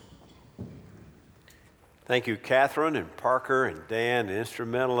Thank you, Catherine and Parker and Dan, the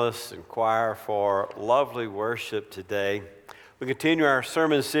instrumentalists and choir, for lovely worship today. We continue our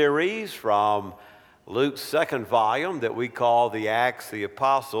sermon series from Luke's second volume that we call the Acts of the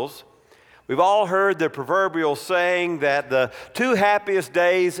Apostles. We've all heard the proverbial saying that the two happiest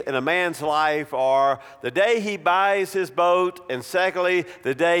days in a man's life are the day he buys his boat and secondly,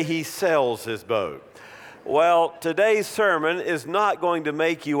 the day he sells his boat. Well, today's sermon is not going to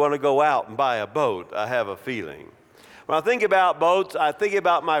make you want to go out and buy a boat, I have a feeling. When I think about boats, I think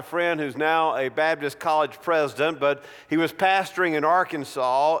about my friend who's now a Baptist college president, but he was pastoring in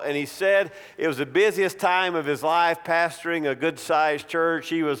Arkansas, and he said it was the busiest time of his life pastoring a good-sized church.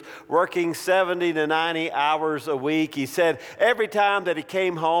 He was working 70 to 90 hours a week. He said every time that he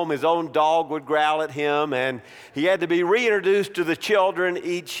came home, his own dog would growl at him, and he had to be reintroduced to the children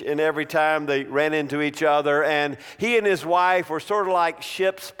each and every time they ran into each other, and he and his wife were sort of like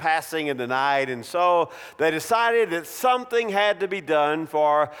ships passing in the night, and so they decided that something had to be done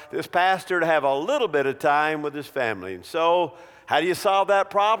for this pastor to have a little bit of time with his family. And so, how do you solve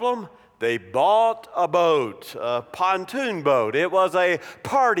that problem? They bought a boat, a pontoon boat. It was a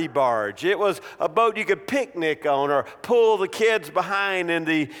party barge. It was a boat you could picnic on or pull the kids behind in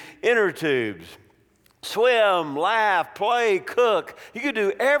the inner tubes. Swim, laugh, play, cook. You could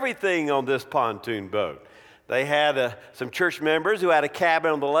do everything on this pontoon boat. They had some church members who had a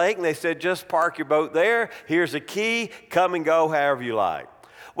cabin on the lake, and they said, just park your boat there. Here's a key. Come and go however you like.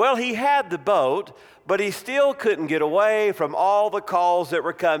 Well, he had the boat, but he still couldn't get away from all the calls that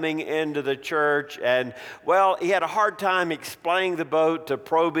were coming into the church. And, well, he had a hard time explaining the boat to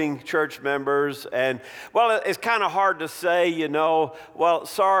probing church members. And, well, it's kind of hard to say, well,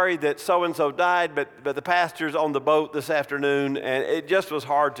 sorry that so-and-so died, but the pastor's on the boat this afternoon. And it just was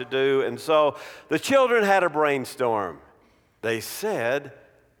hard to do. And so the children had a brainstorm. They said,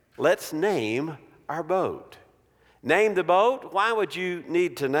 let's name our boat. Name the boat? Why would you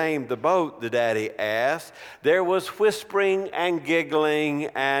need to name the boat, the daddy asked. There was whispering and giggling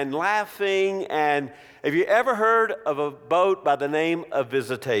and laughing. And have you ever heard of a boat by the name of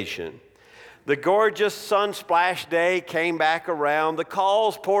Visitation? The gorgeous sun-splashed day came back around. The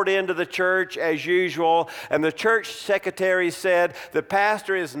calls poured into the church as usual. And the church secretary said, the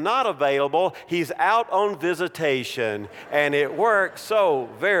pastor is not available. He's out on visitation. And it worked so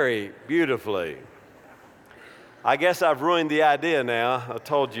very beautifully. I guess I've ruined the idea now. I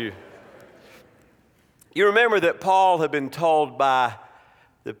told you. You remember that Paul had been told by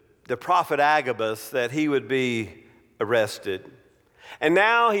the prophet Agabus that he would be arrested. And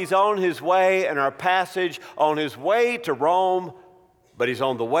now he's on his way in our passage, on his way to Rome, but he's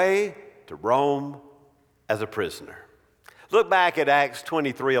on the way to Rome as a prisoner. Look back at Acts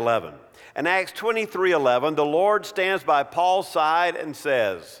 23:11. In Acts 23:11, the Lord stands by Paul's side and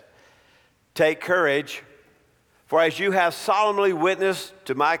says, take courage, for as you have solemnly witnessed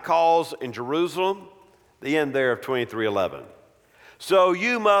to my cause in Jerusalem, the end there of 23:11, so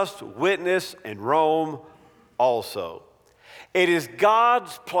you must witness in Rome also. It is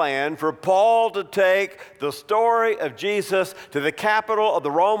God's plan for Paul to take the story of Jesus to the capital of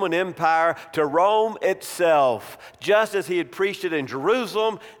the Roman Empire, to Rome itself. Just as he had preached it in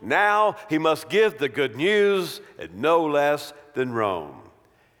Jerusalem, now he must give the good news in no less than Rome.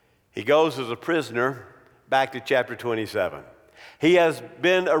 He goes as a prisoner. Back to chapter 27. He has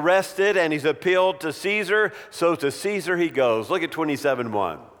been arrested and he's appealed to Caesar, so to Caesar he goes. Look at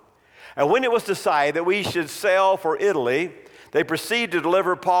 27:1. And when it was decided that we should sail for Italy, they proceeded to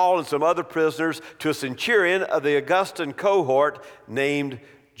deliver Paul and some other prisoners to a centurion of the Augustan cohort named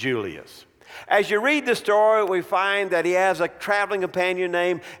Julius. As you read the story, we find that he has a traveling companion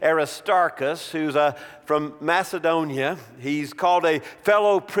named Aristarchus, who's from Macedonia. He's called a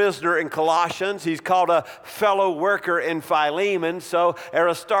fellow prisoner in Colossians. He's called a fellow worker in Philemon. So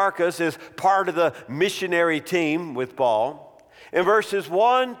Aristarchus is part of the missionary team with Paul. In verses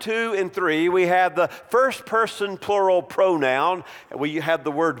 1, 2, and 3, we have the first person plural pronoun. We have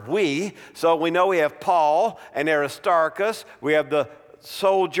the word we. So we know we have Paul and Aristarchus. We have the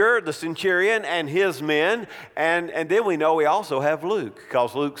soldier, the centurion, and his men. And then we know we also have Luke,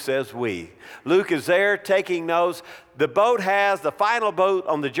 because Luke says we. Luke is there taking notes. The final boat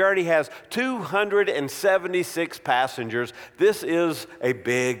on the journey has 276 passengers. This is a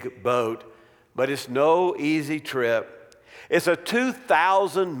big boat, but it's no easy trip. It's a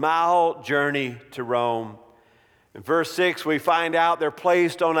 2,000-mile journey to Rome. In verse 6, we find out they're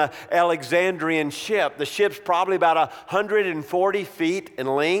placed on an Alexandrian ship. The ship's probably about 140 feet in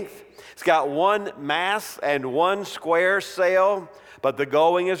length. It's got one mast and one square sail, but the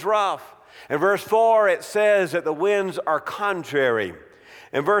going is rough. In verse 4, it says that the winds are contrary.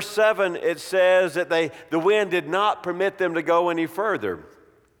 In verse 7, it says that the wind did not permit them to go any further.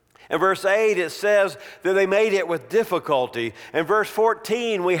 In verse 8, it says that they made it with difficulty. In verse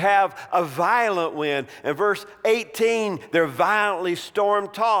 14, we have a violent wind. In verse 18, they're violently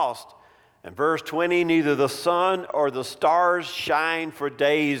storm-tossed. In verse 20, neither the sun or the stars shine for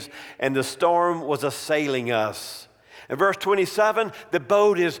days, and the storm was assailing us. In verse 27, the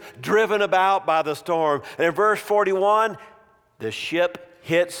boat is driven about by the storm. And in verse 41, the ship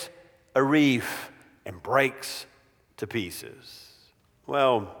hits a reef and breaks to pieces.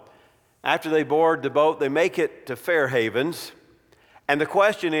 Well, after they board the boat, they make it to Fair Havens. And the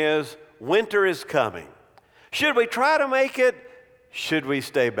question is, winter is coming. Should we try to make it? Should we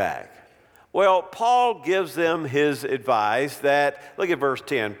stay back? Well, Paul gives them his advice that, look at verse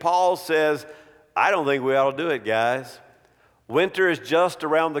 10. Paul says, I don't think we ought to do it, guys. Winter is just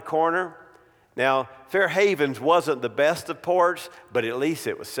around the corner. Now, Fair Havens wasn't the best of ports, but at least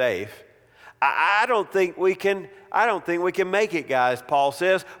it was safe. I don't think we can make it, guys, Paul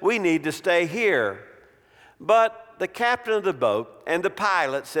says. We need to stay here. But the captain of the boat and the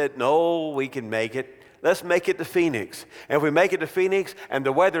pilot said, no, we can make it. Let's make it to Phoenix. And if we make it to Phoenix and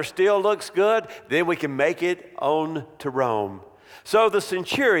the weather still looks good, then we can make it on to Rome. So the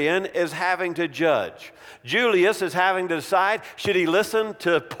centurion is having to judge. Julius is having to decide, should he listen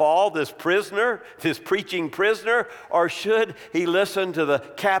to Paul, this prisoner, this preaching prisoner, or should he listen to the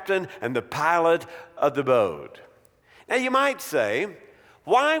captain and the pilot of the boat? Now you might say,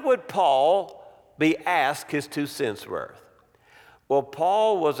 why would Paul be asked his 2 cents worth? Well,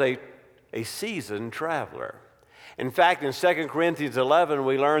 Paul was a seasoned traveler. In fact, in 2 Corinthians 11,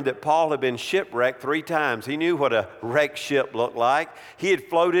 we learned that Paul had been shipwrecked 3 times. He knew what a wrecked ship looked like. He had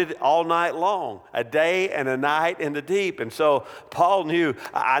floated all night long, a day and a night in the deep. And so Paul knew,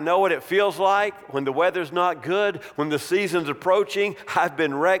 I know what it feels like when the weather's not good, when the season's approaching. I've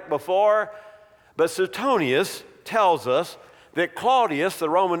been wrecked before. But Suetonius tells us that Claudius, the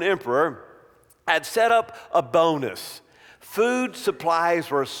Roman emperor, had set up a bonus. Food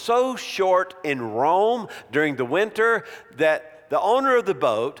supplies were so short in Rome during the winter that the owner of the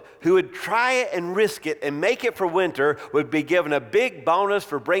boat who would try it and risk it and make it for winter would be given a big bonus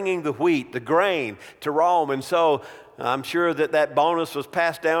for bringing the wheat, the grain, to Rome. And so I'm sure that bonus was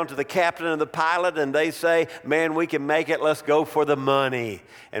passed down to the captain and the pilot, and they say, man, we can make it. Let's go for the money.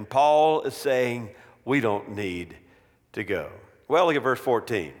 And Paul is saying, we don't need to go. Well, look at verse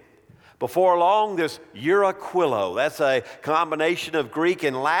 14. Before long, this Euraquilo, that's a combination of Greek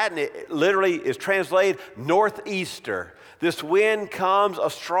and Latin. It literally is translated northeaster. This wind comes,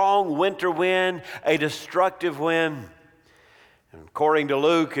 a strong winter wind, a destructive wind. And according to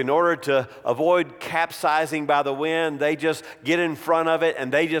Luke, in order to avoid capsizing by the wind, they just get in front of it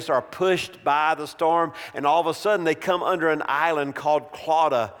and they just are pushed by the storm. And all of a sudden, they come under an island called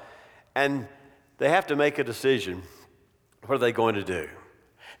Clauda. And they have to make a decision. What are they going to do?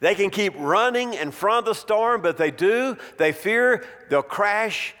 They can keep running in front of the storm, but if they do, they fear they'll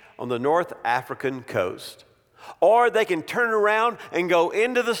crash on the North African coast. Or they can turn around and go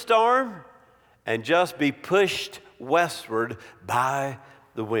into the storm and just be pushed westward by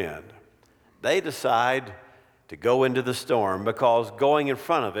the wind. They decide to go into the storm because going in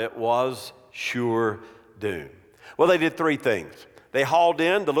front of it was sure doom. Well, they did 3 things. They hauled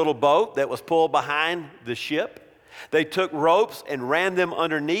in the little boat that was pulled behind the ship. They took ropes and ran them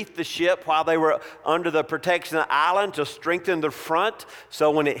underneath the ship while they were under the protection of the island to strengthen the front so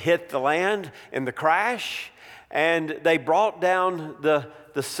when it hit the land in the crash. And they brought down the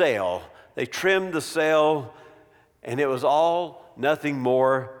sail. They trimmed the sail, and it was all nothing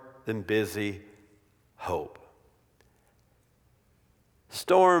more than busy hope.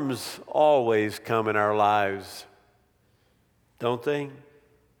 Storms always come in our lives, don't they?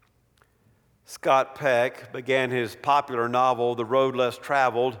 Scott Peck began his popular novel, The Road Less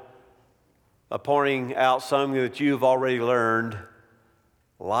Traveled, by pointing out something that you've already learned.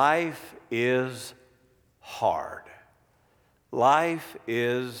 Life is hard. Life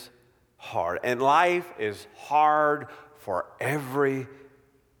is hard. And life is hard for everybody.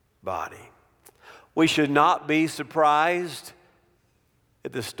 We should not be surprised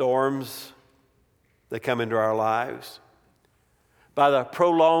at the storms that come into our lives, by the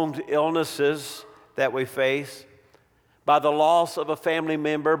prolonged illnesses that we face, by the loss of a family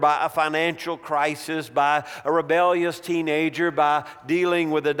member, by a financial crisis, by a rebellious teenager, by dealing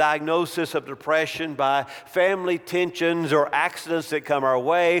with a diagnosis of depression, by family tensions or accidents that come our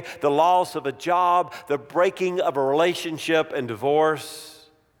way, the loss of a job, the breaking of a relationship and divorce.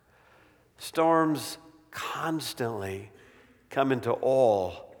 Storms constantly come into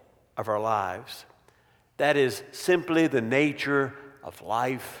all of our lives. That is simply the nature of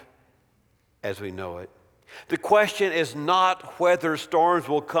life as we know it. The question is not whether storms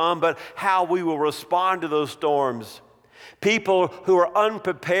will come, but how we will respond to those storms. People who are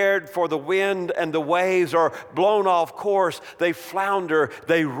unprepared for the wind and the waves are blown off course. They flounder,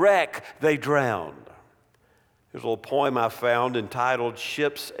 they wreck, they drown. There's a little poem I found entitled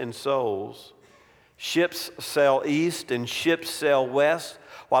Ships and Souls. Ships sail east and ships sail west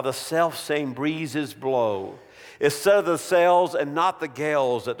while the self-same breezes blow. It's set of the sails and not the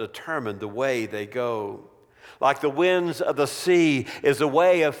gales that determine the way they go. Like the winds of the sea is the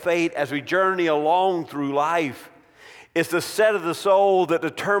way of fate as we journey along through life. It's the set of the soul that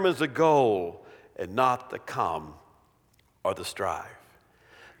determines the goal and not the calm or the strife.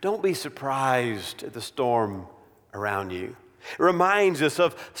 Don't be surprised at the storm around you. It reminds us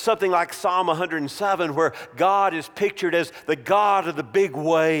of something like Psalm 107, where God is pictured as the God of the big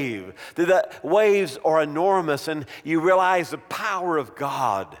wave. The waves are enormous, and you realize the power of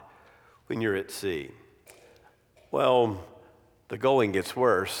God when you're at sea. Well, the going gets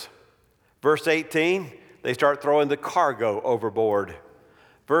worse. Verse 18, they start throwing the cargo overboard.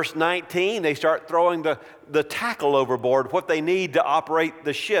 Verse 19, they start throwing the tackle overboard, what they need to operate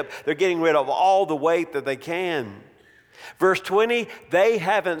the ship. They're getting rid of all the weight that they can. Verse 20, they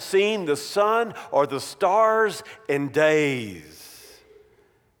haven't seen the sun or the stars in days.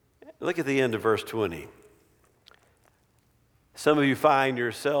 Look at the end of verse 20. Some of you find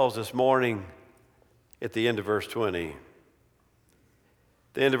yourselves this morning at the end of verse 20. At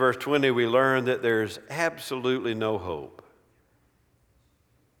the end of verse 20, we learn that there's absolutely no hope.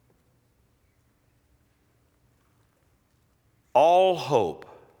 All hope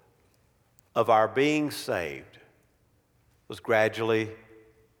of our being saved was gradually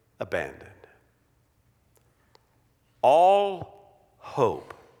abandoned. All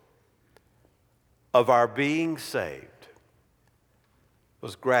hope of our being saved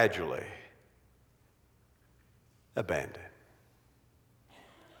was gradually abandoned.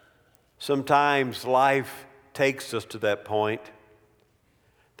 Sometimes life takes us to that point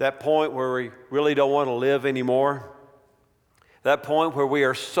where we really don't want to live anymore. That point where we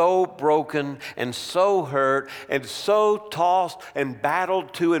are so broken and so hurt and so tossed and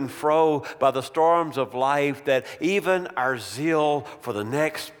battled to and fro by the storms of life that even our zeal for the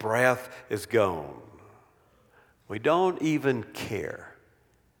next breath is gone. We don't even care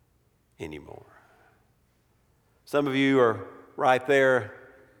anymore. Some of you are right there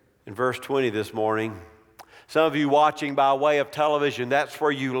in verse 20 this morning. Some of you watching by way of television, that's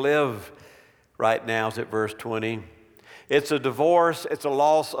where you live right now, is at verse 20. It's a divorce, it's a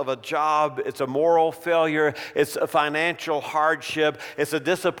loss of a job, it's a moral failure, it's a financial hardship, it's a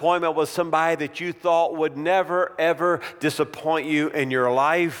disappointment with somebody that you thought would never, ever disappoint you in your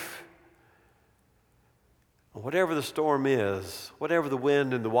life. Whatever the storm is, whatever the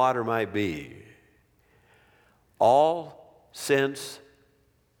wind and the water might be, all sense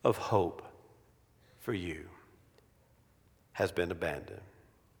of hope for you has been abandoned.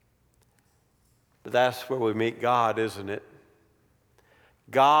 But that's where we meet God, isn't it?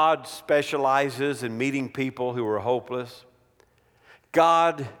 God specializes in meeting people who are hopeless.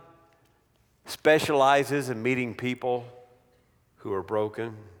 God specializes in meeting people who are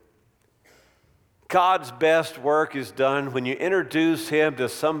broken. God's best work is done when you introduce Him to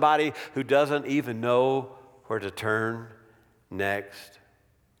somebody who doesn't even know where to turn next.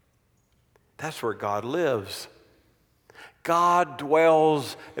 That's where God lives. God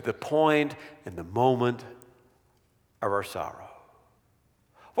dwells at the point and the moment of our sorrow.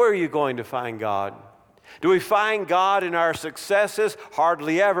 Where are you going to find God? Do we find God in our successes?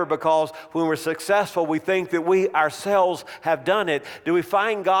 Hardly ever, because when we're successful, we think that we ourselves have done it. Do we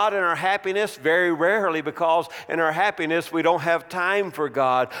find God in our happiness? Very rarely, because in our happiness, we don't have time for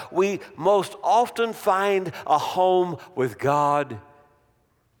God. We most often find a home with God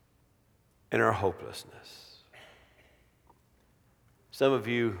in our hopelessness. Some of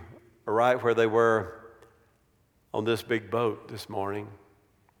you are right where they were on this big boat this morning.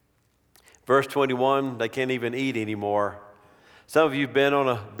 Verse 21, they can't even eat anymore. Some of you have been on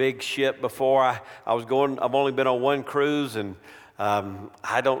a big ship before. I've only been on one cruise, and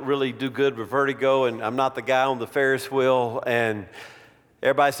I don't really do good with vertigo, and I'm not the guy on the Ferris wheel. And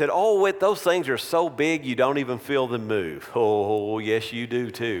everybody said, those things are so big you don't even feel them move. Oh, yes, you do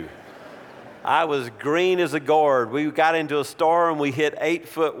too. I was green as a gourd. We got into a storm. We hit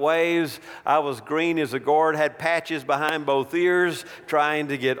 8-foot waves. I was green as a gourd, had patches behind both ears, trying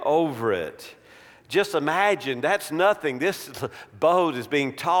to get over it. Just imagine, that's nothing. This boat is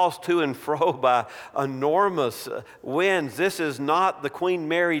being tossed to and fro by enormous winds. This is not the Queen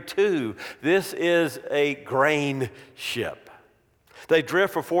Mary II. This is a grain ship. They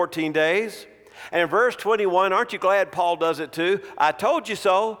drift for 14 days. And in verse 21, aren't you glad Paul does it too? I told you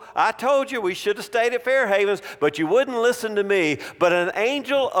so. I told you we should have stayed at Fair Havens, but you wouldn't listen to me. But an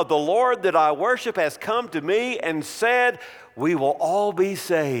angel of the Lord that I worship has come to me and said, we will all be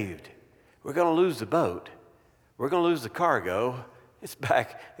saved. We're going to lose the boat. We're going to lose the cargo. It's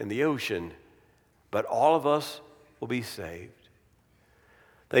back in the ocean. But all of us will be saved.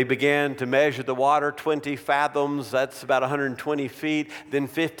 They began to measure the water, 20 fathoms, that's about 120 feet, then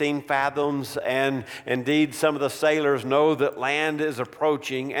 15 fathoms, and indeed some of the sailors know that land is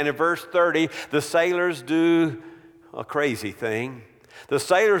approaching. And in verse 30, the sailors do a crazy thing. The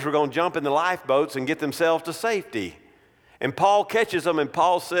sailors were going to jump in the lifeboats and get themselves to safety. And Paul catches them, and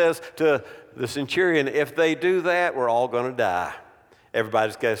Paul says to the centurion, if they do that, we're all going to die.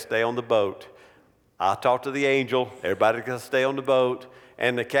 Everybody's got to stay on the boat. I'll talk to the angel, everybody's got to stay on the boat.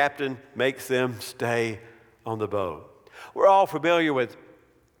 And the captain makes them stay on the boat. We're all familiar with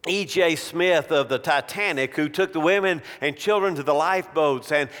E.J. Smith of the Titanic, who took the women and children to the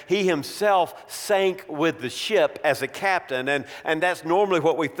lifeboats, and he himself sank with the ship as a captain. And that's normally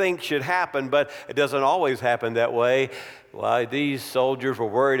what we think should happen, but it doesn't always happen that way. Why, these soldiers were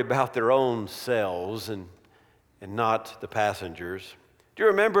worried about their own selves and not the passengers. Do you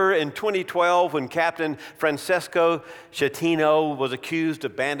remember in 2012 when Captain Francesco Schettino was accused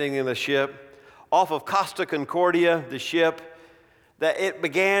of abandoning the ship? Off of Costa Concordia, the ship, that it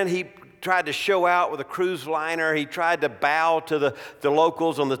began, he tried to show out with a cruise liner. He tried to bow to the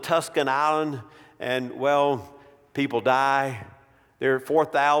locals on the Tuscan island, and, well, people die. There are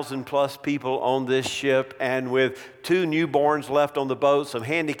 4,000 plus people on this ship, and with 2 newborns left on the boat, some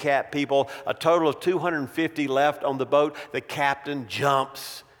handicapped people, a total of 250 left on the boat, the captain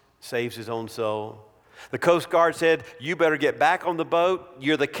jumps, saves his own soul. The Coast Guard said, you better get back on the boat.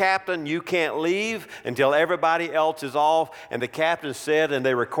 You're the captain. You can't leave until everybody else is off. And the captain said, and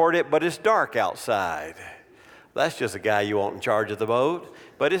they record it, but it's dark outside. That's just a guy you want in charge of the boat.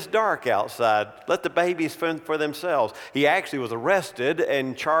 But it's dark outside. Let the babies fend for themselves. He actually was arrested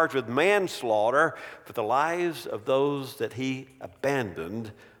and charged with manslaughter for the lives of those that he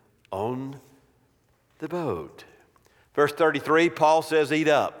abandoned on the boat. Verse 33, Paul says, eat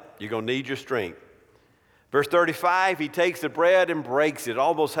up. You're going to need your strength. Verse 35, he takes the bread and breaks it. It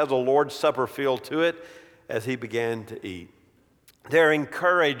almost has a Lord's Supper feel to it as he began to eat. They're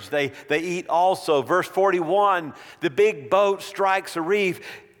encouraged. They eat also. Verse 41, the big boat strikes a reef.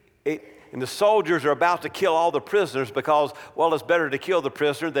 And the soldiers are about to kill all the prisoners because, well, it's better to kill the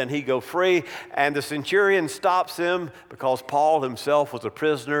prisoner than he go free. And the centurion stops him because Paul himself was a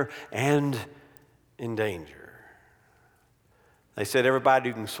prisoner and in danger. They said, everybody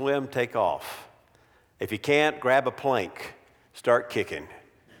who can swim, take off. If you can't, grab a plank, start kicking.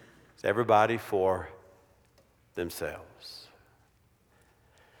 It's everybody for themselves.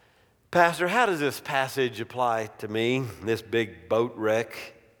 Pastor, how does this passage apply to me, this big boat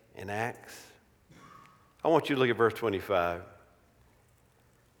wreck in Acts? I want you to look at verse 25.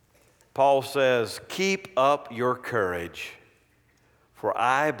 Paul says, keep up your courage, for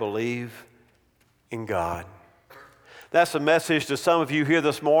I believe in God. That's a message to some of you here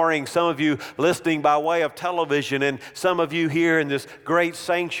this morning, some of you listening by way of television, and some of you here in this great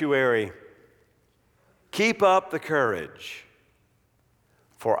sanctuary. Keep up the courage,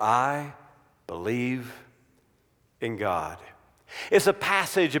 for I believe in God. It's a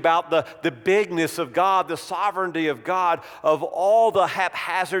passage about the bigness of God, the sovereignty of God, of all the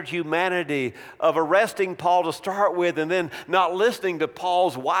haphazard humanity, of arresting Paul to start with and then not listening to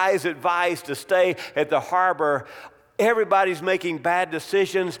Paul's wise advice to stay at the harbor. Everybody's making bad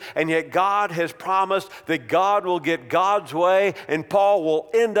decisions, and yet God has promised that God will get God's way, and Paul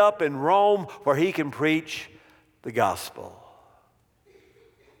will end up in Rome where he can preach the gospel.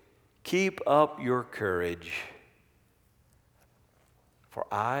 Keep up your courage, for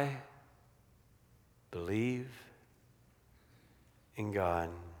I believe in God.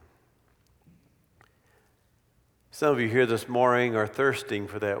 Some of you here this morning are thirsting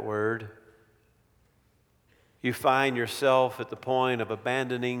for that word. You find yourself at the point of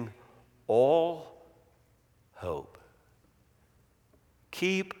abandoning all hope.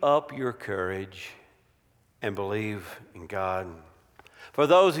 Keep up your courage and believe in God. For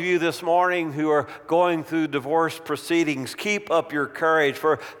those of you this morning who are going through divorce proceedings, keep up your courage.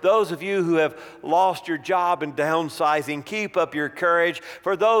 For those of you who have lost your job and downsizing, keep up your courage.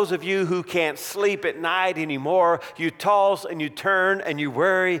 For those of you who can't sleep at night anymore, you toss and you turn and you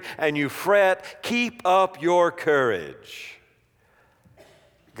worry and you fret, keep up your courage.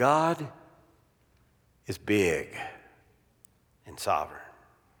 God is big and sovereign.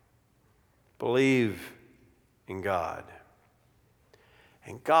 Believe in God.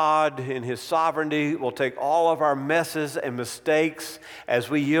 And God, in His sovereignty, will take all of our messes and mistakes as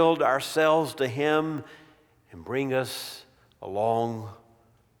we yield ourselves to Him and bring us along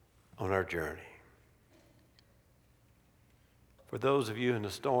on our journey. For those of you in the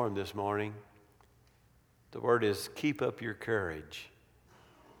storm this morning, the word is keep up your courage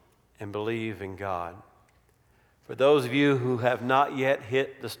and believe in God. For those of you who have not yet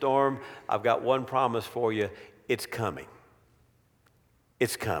hit the storm, I've got one promise for you. It's coming.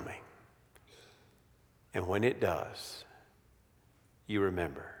 It's coming. And when it does, you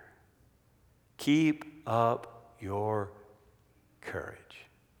remember, keep up your courage.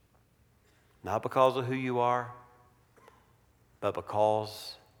 Not because of who you are, but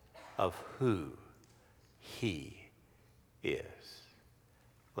because of who He is.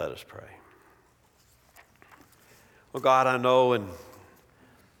 Let us pray. Well, God, I know, and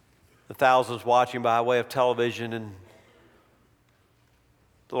the thousands watching by way of television and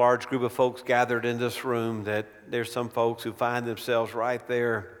the large group of folks gathered in this room, that there's some folks who find themselves right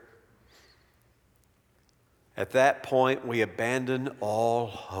there. At that point, we abandon all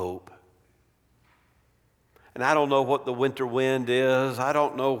hope. And I don't know what the winter wind is. I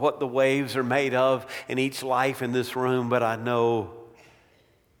don't know what the waves are made of in each life in this room, but I know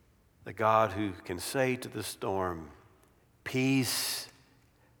the God who can say to the storm, peace,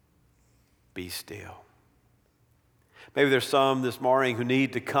 be still. Maybe there's some this morning who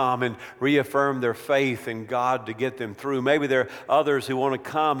need to come and reaffirm their faith in God to get them through. Maybe there are others who want to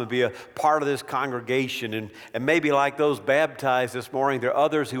come and be a part of this congregation. And maybe like those baptized this morning, there are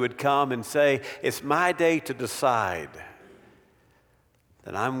others who would come and say, it's my day to decide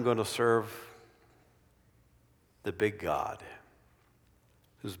that I'm going to serve the big God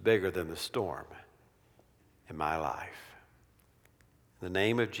who's bigger than the storm in my life. In the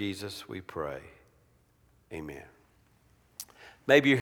name of Jesus we pray. Amen. Maybe you're